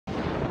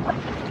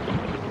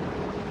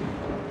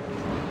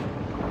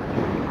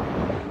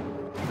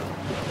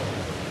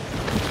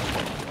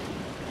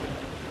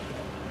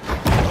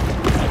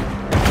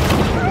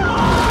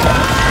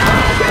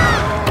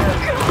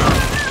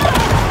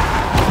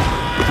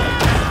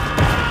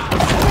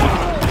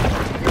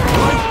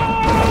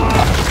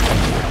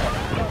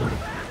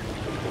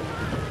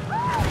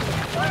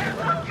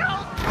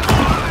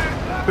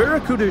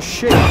barracuda's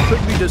shape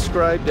could be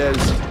described as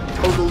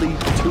totally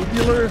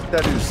tubular.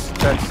 That's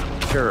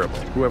terrible.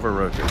 Whoever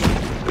wrote this should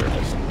be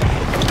embarrassed.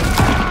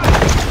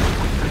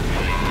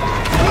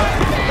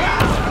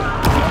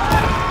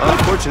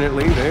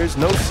 Unfortunately, there's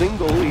no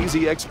single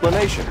easy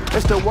explanation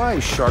as to why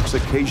sharks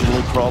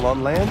occasionally crawl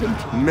on land,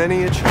 and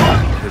many a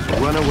child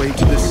has run away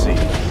to the sea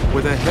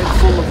with a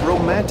head full of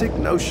romantic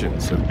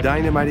notions of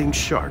dynamiting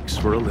sharks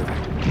for a living.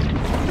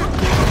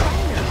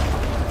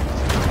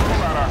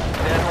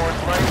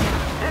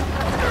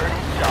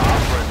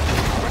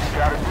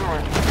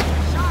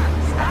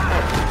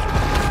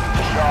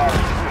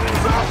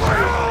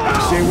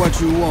 Say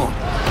what you want.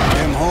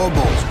 Them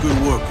hobos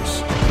good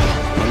workers.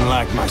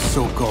 Unlike my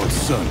so-called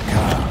son,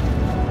 Kyle.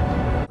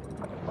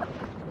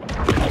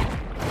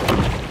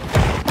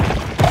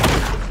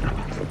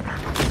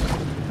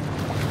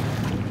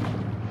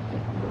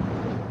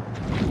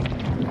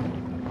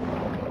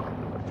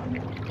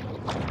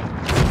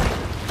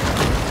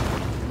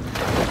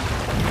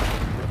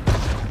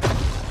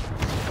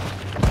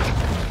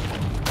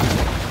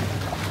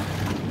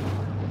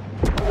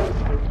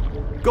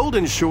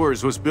 Golden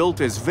Shores was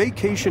built as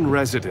vacation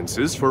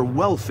residences for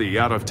wealthy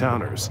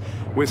out-of-towners,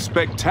 with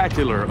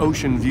spectacular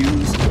ocean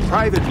views,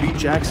 private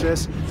beach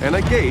access, and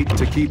a gate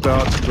to keep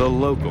out the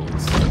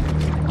locals.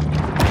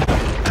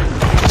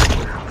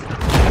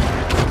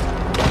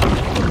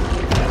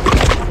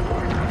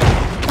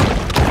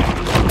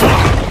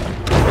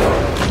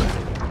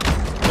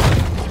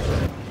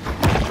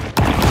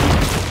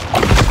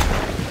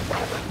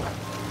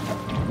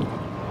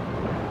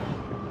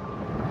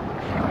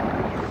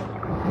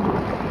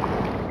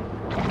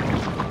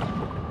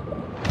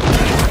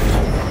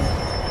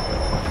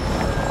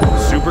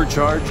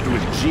 Supercharged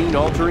with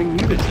gene-altering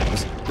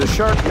mutagens, the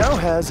shark now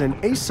has an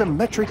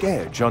asymmetric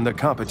edge on the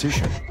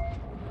competition.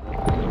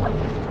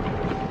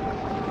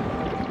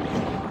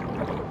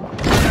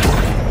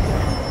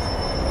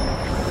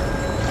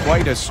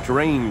 Quite a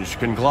strange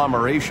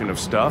conglomeration of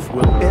stuff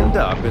will end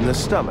up in the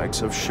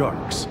stomachs of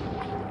sharks.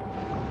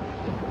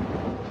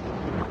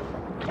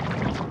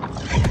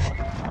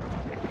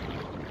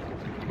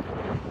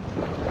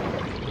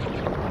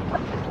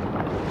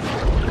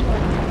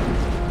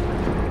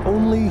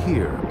 Only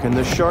here can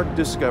the shark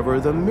discover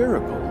the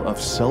miracle of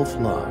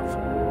self-love.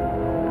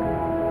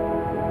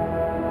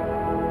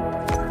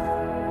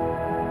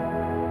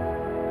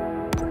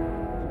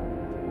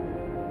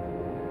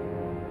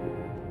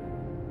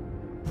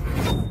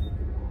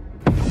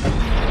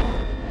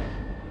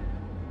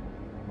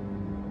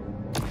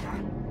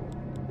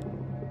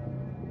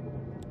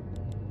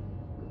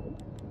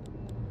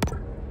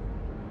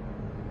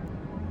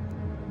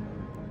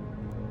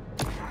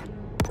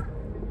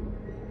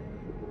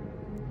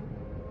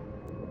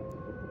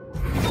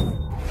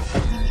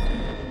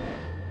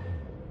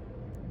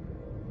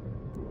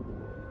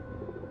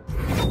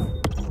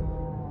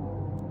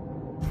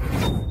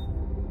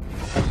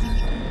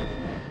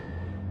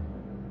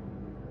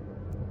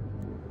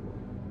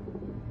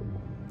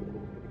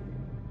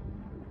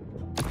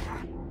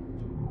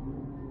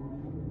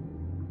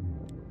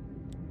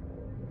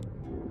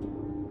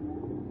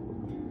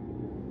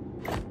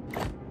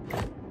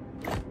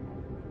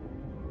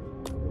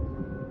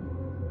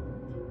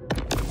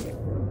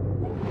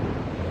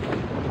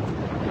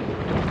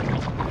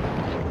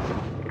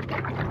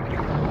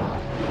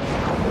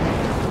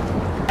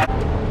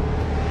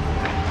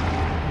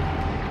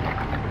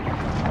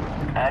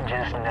 I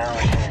just know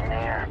she's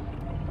near.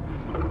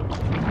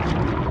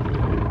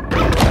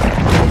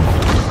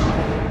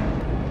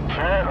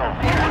 Can't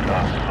avoid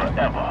us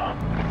forever.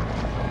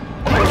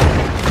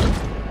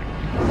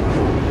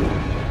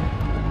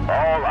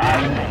 All I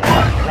see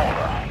is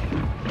water.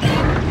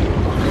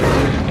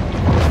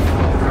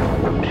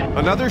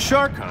 Another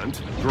shark hunt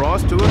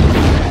draws to a...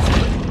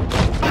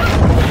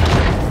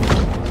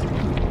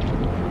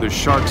 The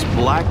shark's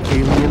black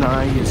alien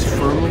eye is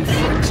firmly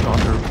fixed on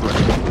her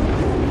prey.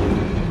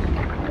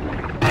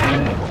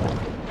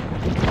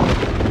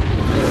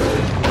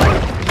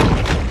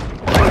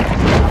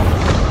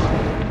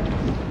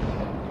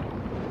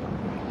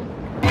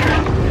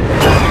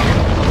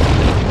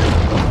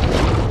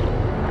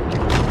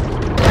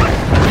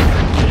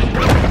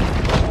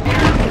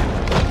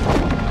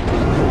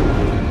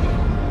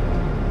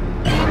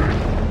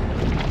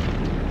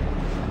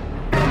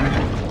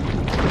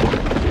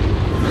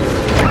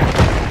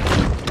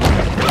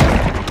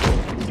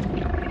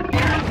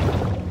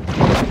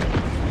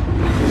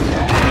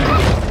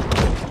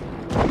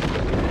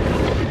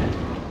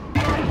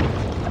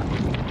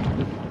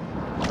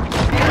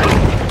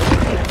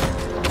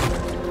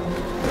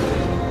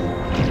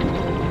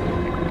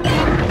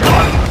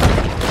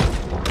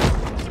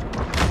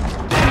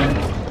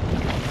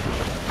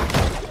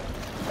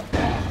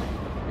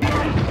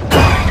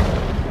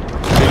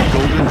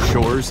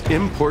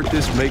 Import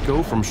this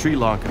mako from Sri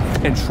Lanka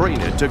and train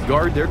it to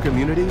guard their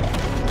community?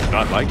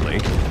 Not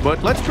likely,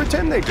 but let's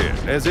pretend they did,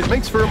 as it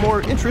makes for a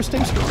more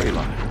interesting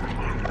storyline.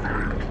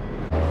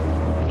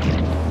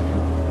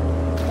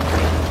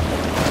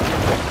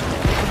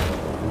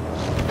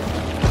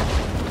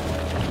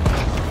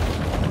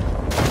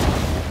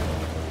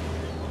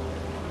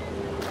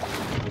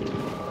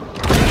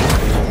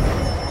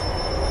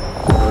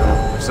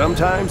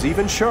 Sometimes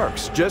even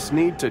sharks just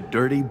need to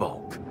dirty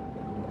bulk.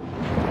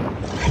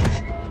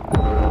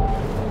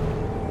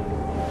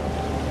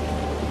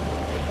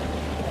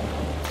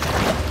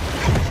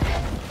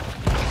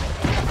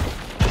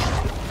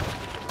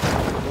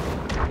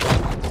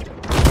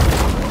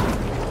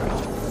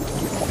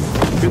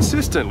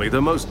 Consistently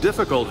the most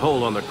difficult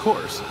hole on the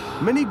course,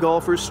 many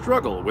golfers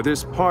struggle with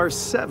this par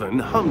 7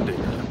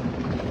 humdinger.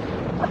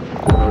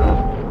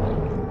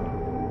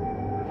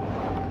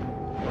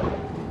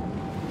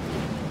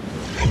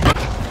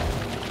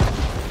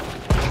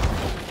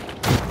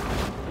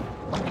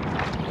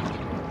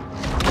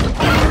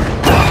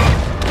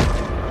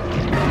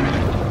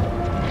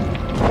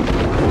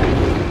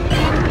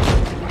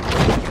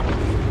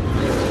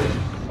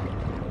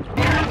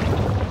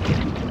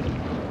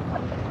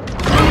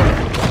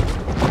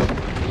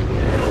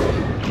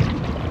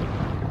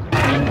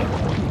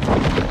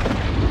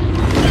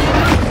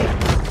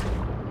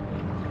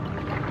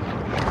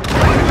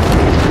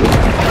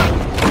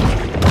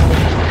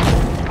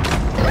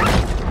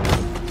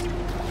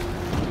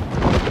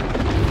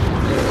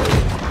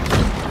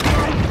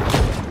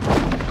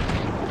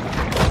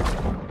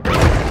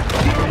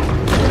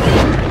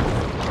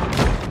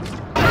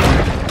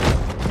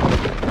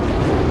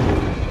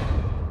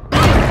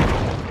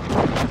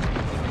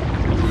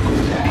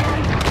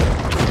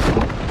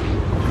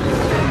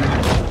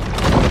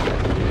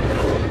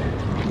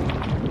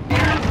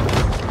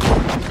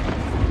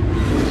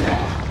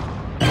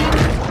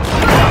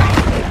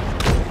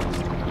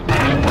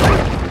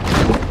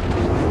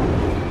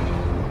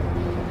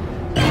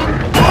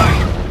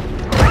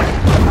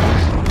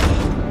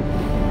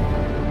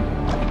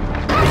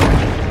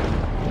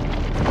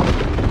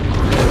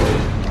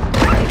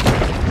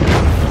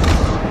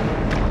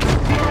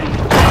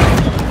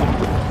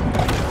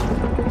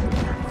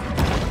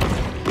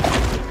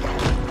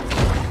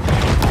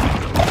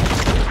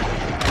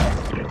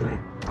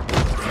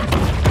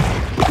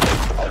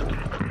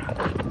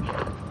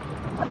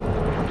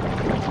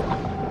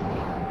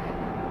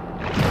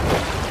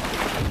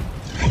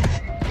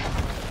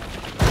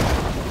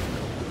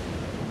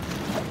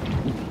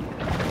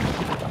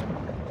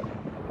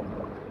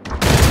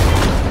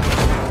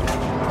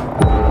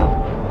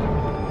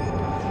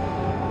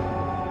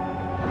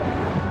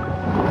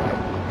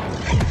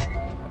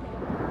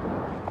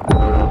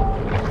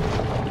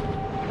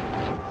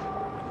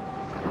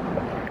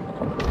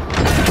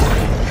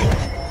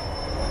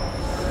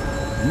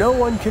 No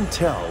one can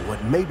tell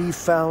what may be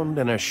found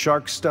in a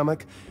shark's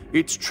stomach.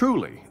 It's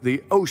truly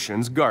the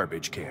ocean's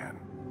garbage can.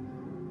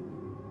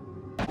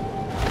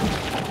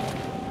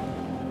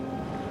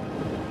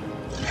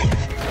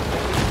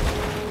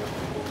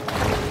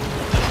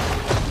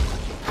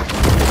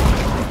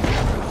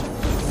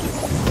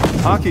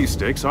 Hockey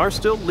sticks are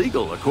still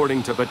legal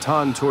according to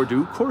Baton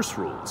Tordu course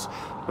rules,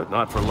 but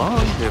not for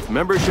long if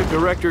membership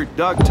director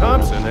Doug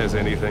Thompson has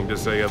anything to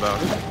say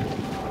about it.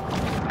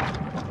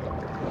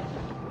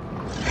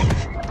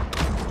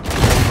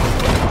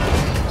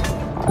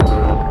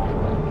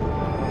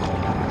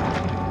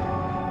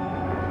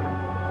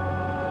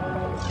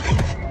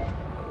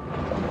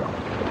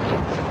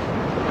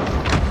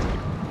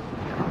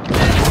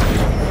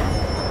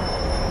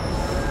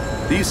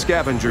 These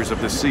scavengers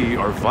of the sea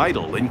are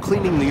vital in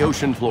cleaning the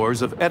ocean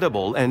floors of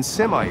edible and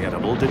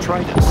semi-edible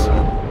detritus.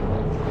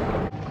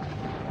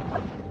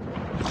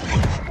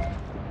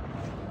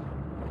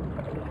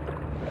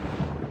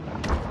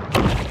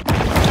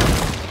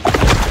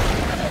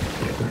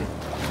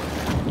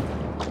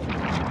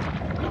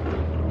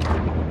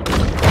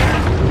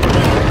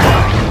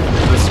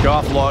 The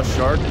scofflaw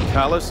shark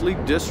callously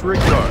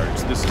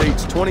disregards the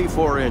state's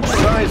 24-inch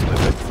size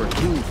limit for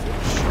kingfish.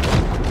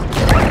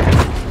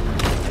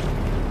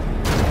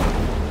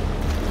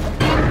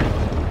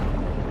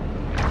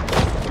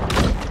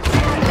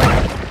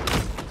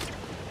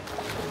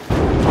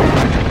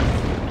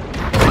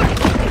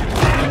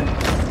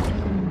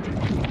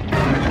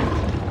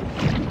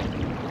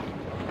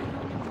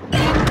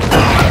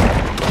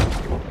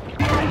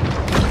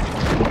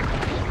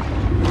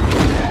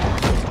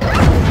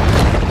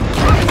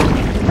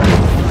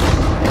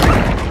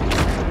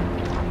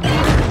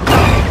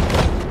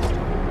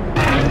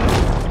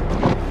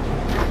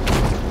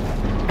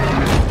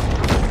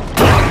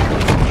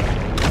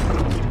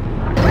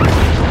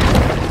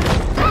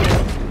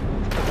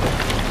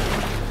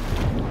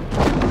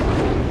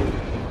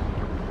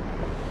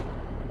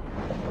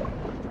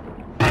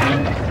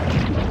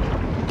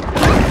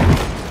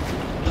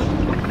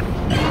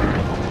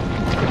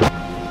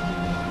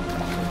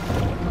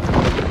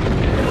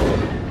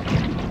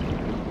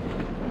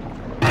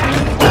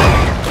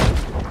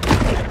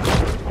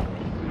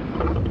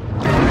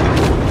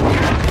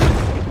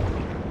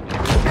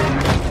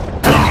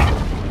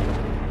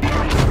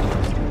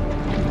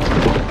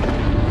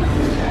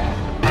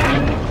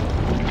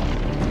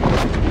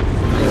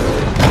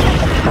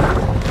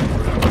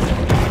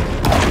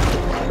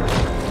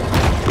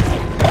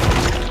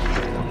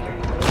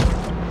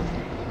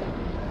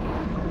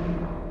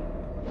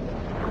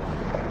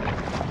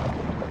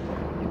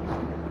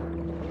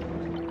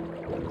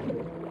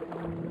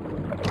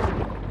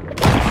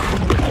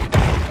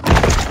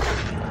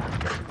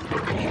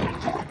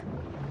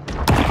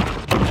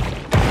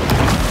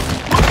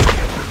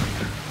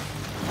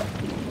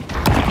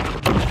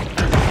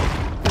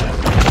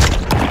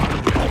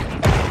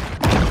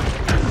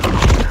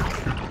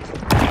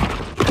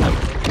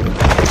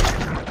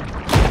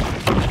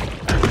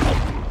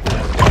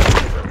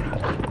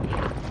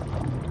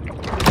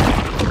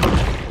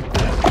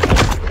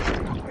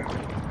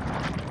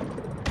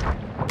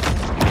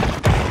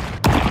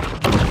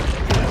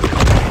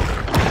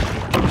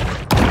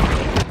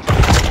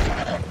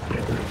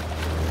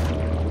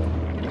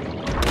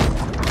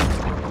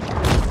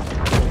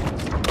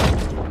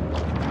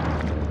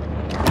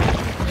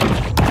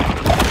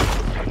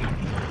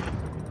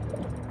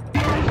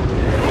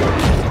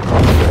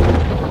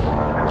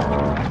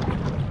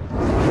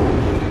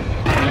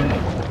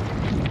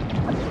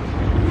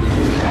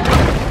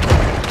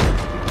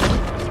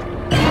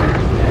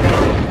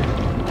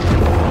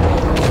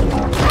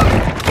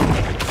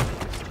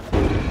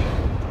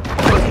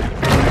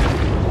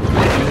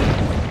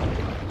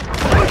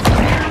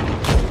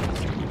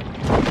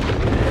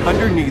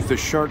 the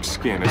shark's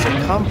skin is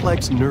a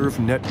complex nerve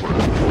network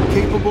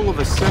capable of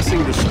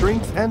assessing the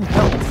strength and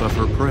health of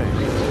her prey.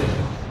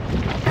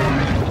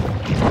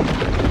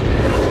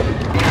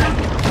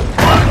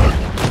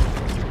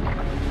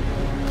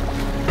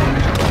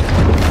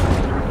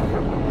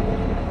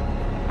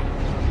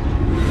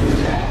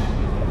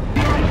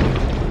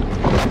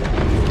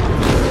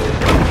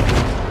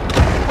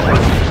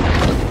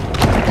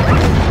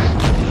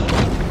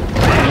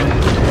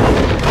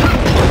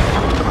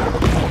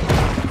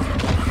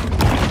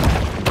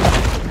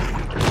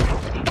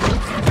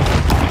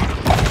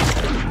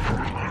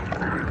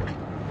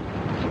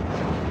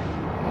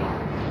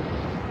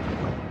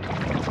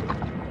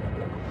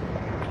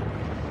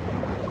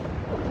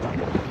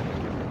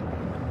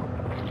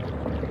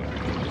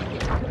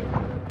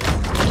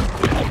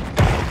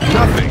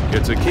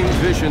 It's a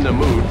kingfish in the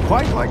mood,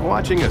 quite like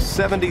watching a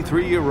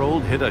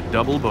 73-year-old hit a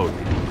double bogey.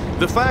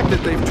 The fact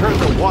that they've turned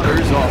the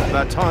waters off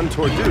Baton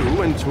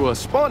Tordu into a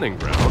spawning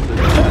ground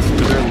attests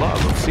to their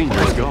love of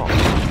seniors golf.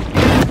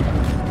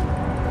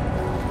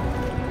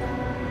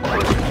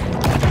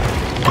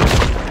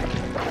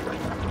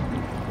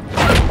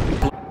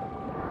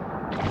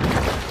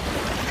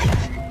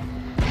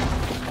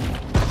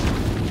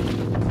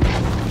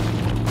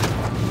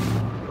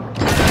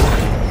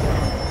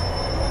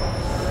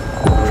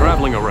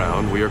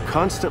 Around, we are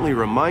constantly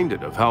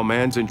reminded of how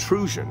man's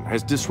intrusion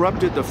has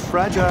disrupted the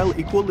fragile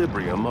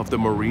equilibrium of the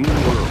marine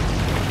world.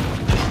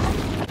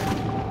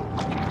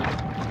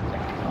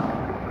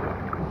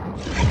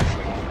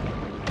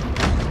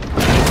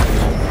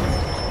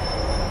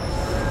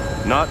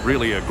 Not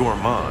really a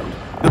gourmand,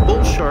 the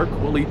bull shark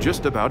will eat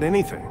just about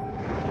anything.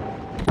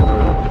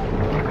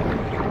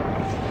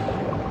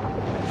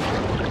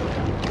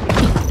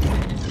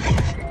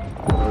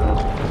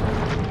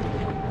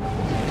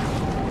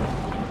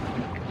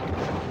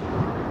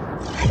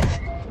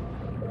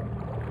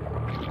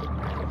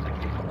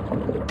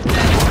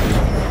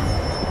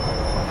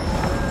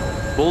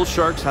 Bull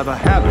sharks have a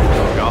habit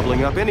of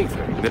gobbling up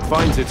anything that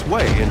finds its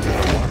way into the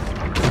water.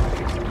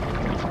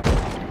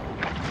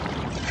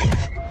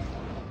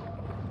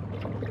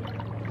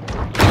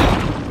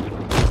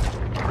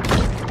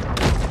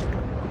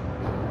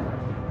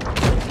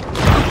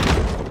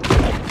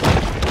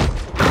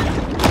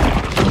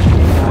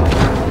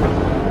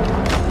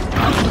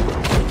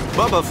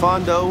 Bubba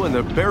Fondo and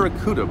the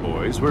Barracuda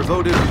Boys were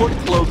voted Port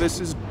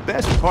Clovis's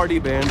best party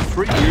band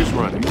 3 years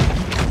running.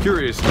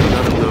 Curiously,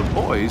 none of the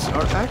boys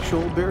are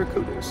actual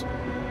barracudas.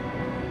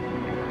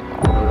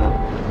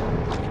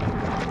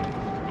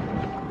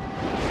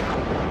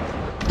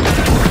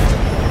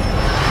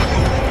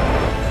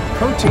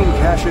 Protein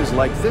caches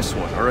like this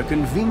one are a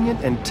convenient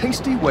and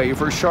tasty way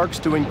for sharks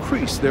to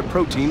increase their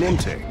protein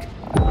intake.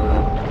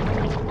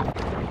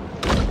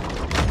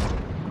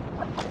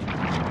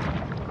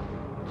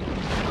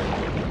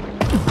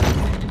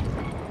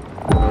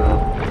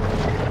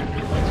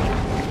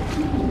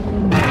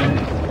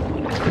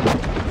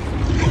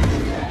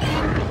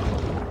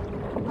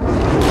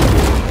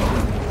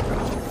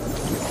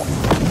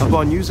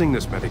 Upon using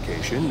this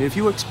medication, if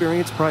you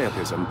experience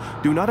priapism,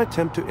 do not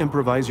attempt to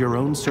improvise your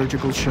own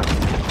surgical shot.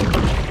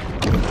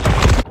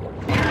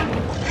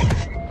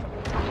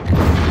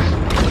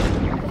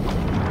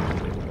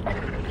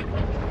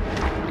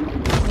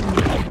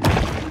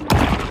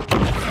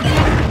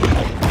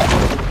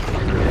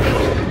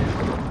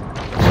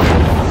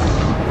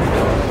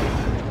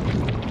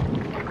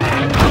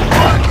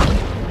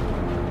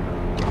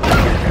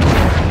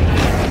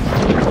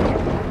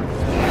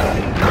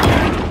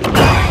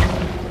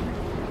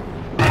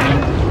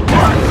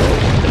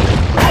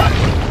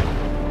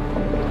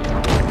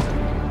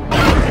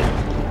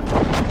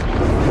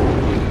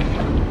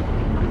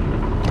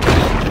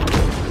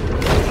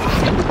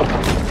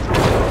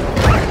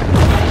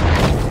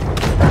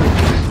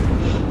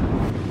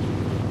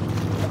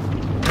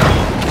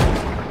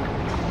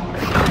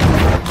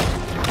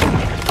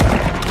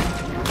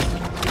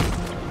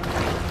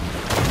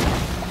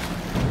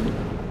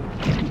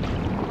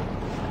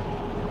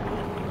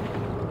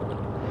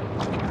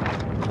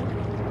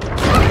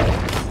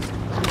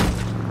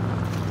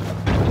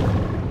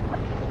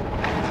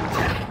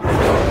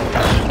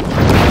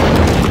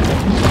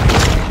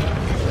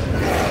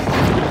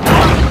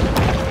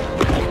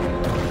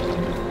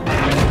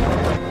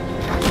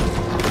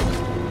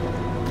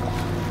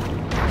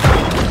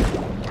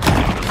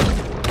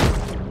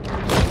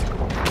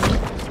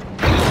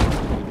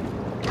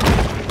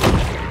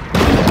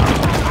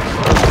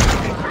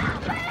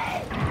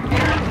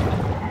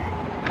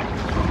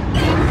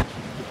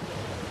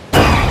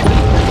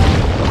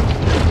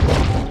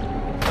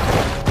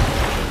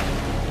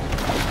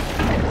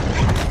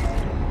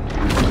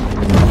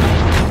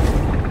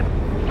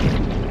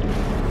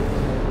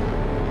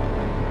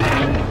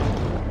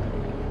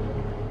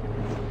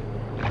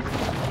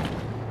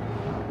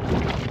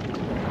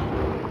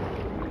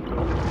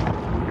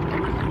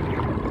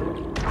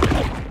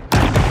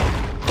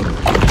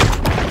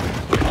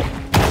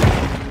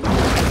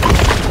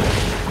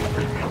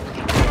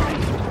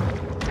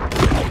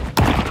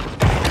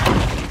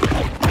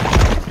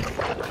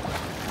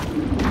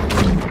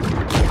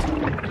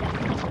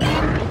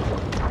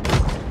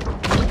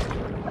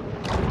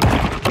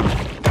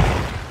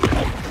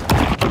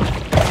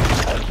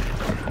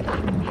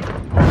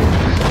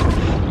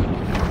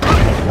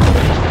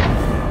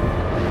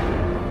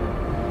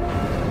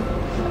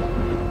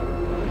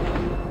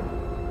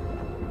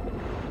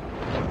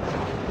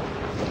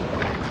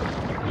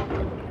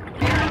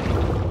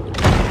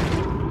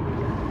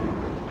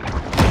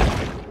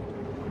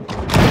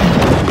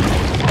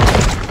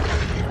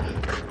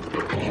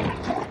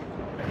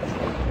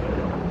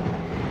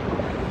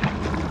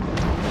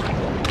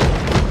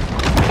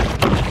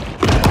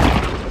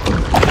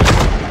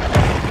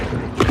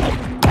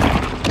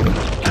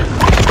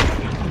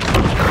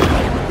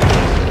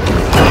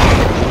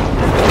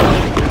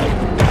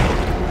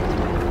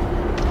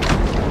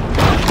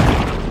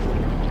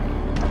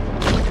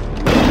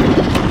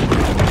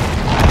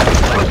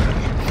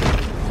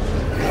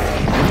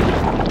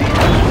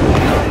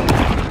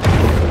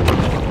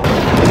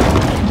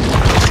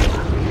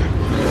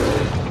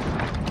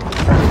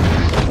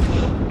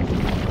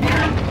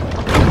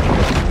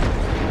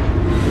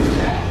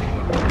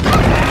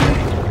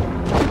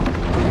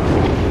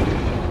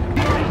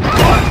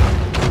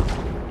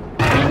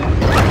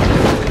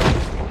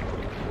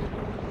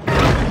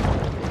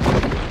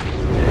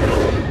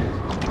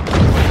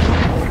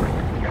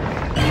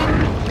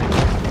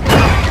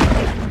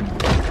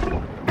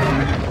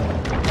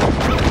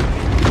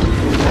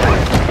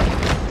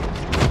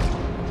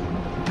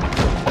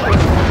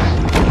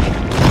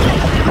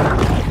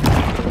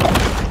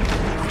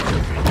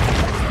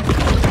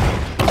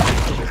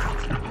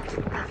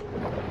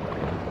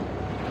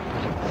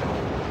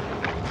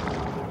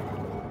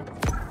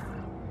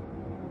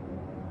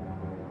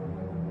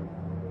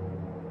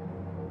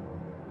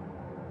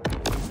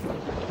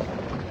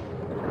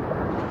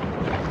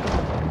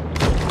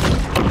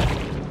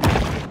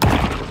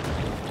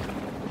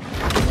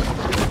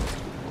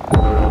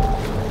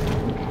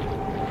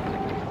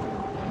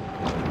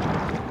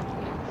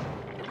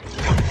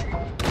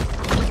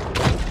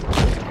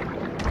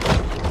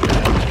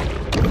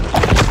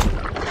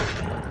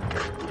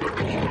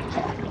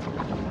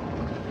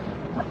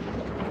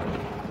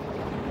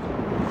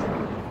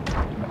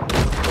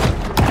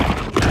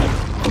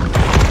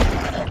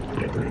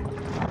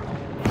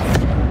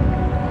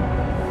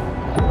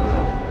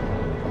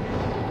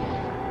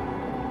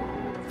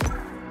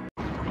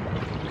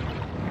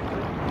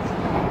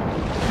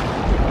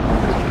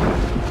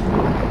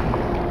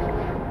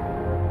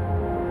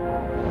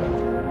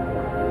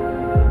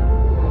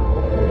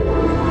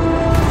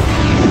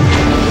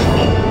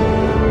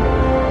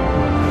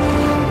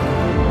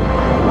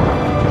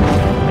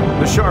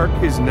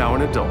 shark is now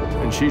an adult,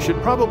 and she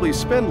should probably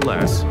spend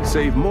less,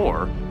 save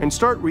more, and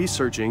start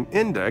researching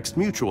indexed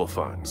mutual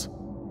funds.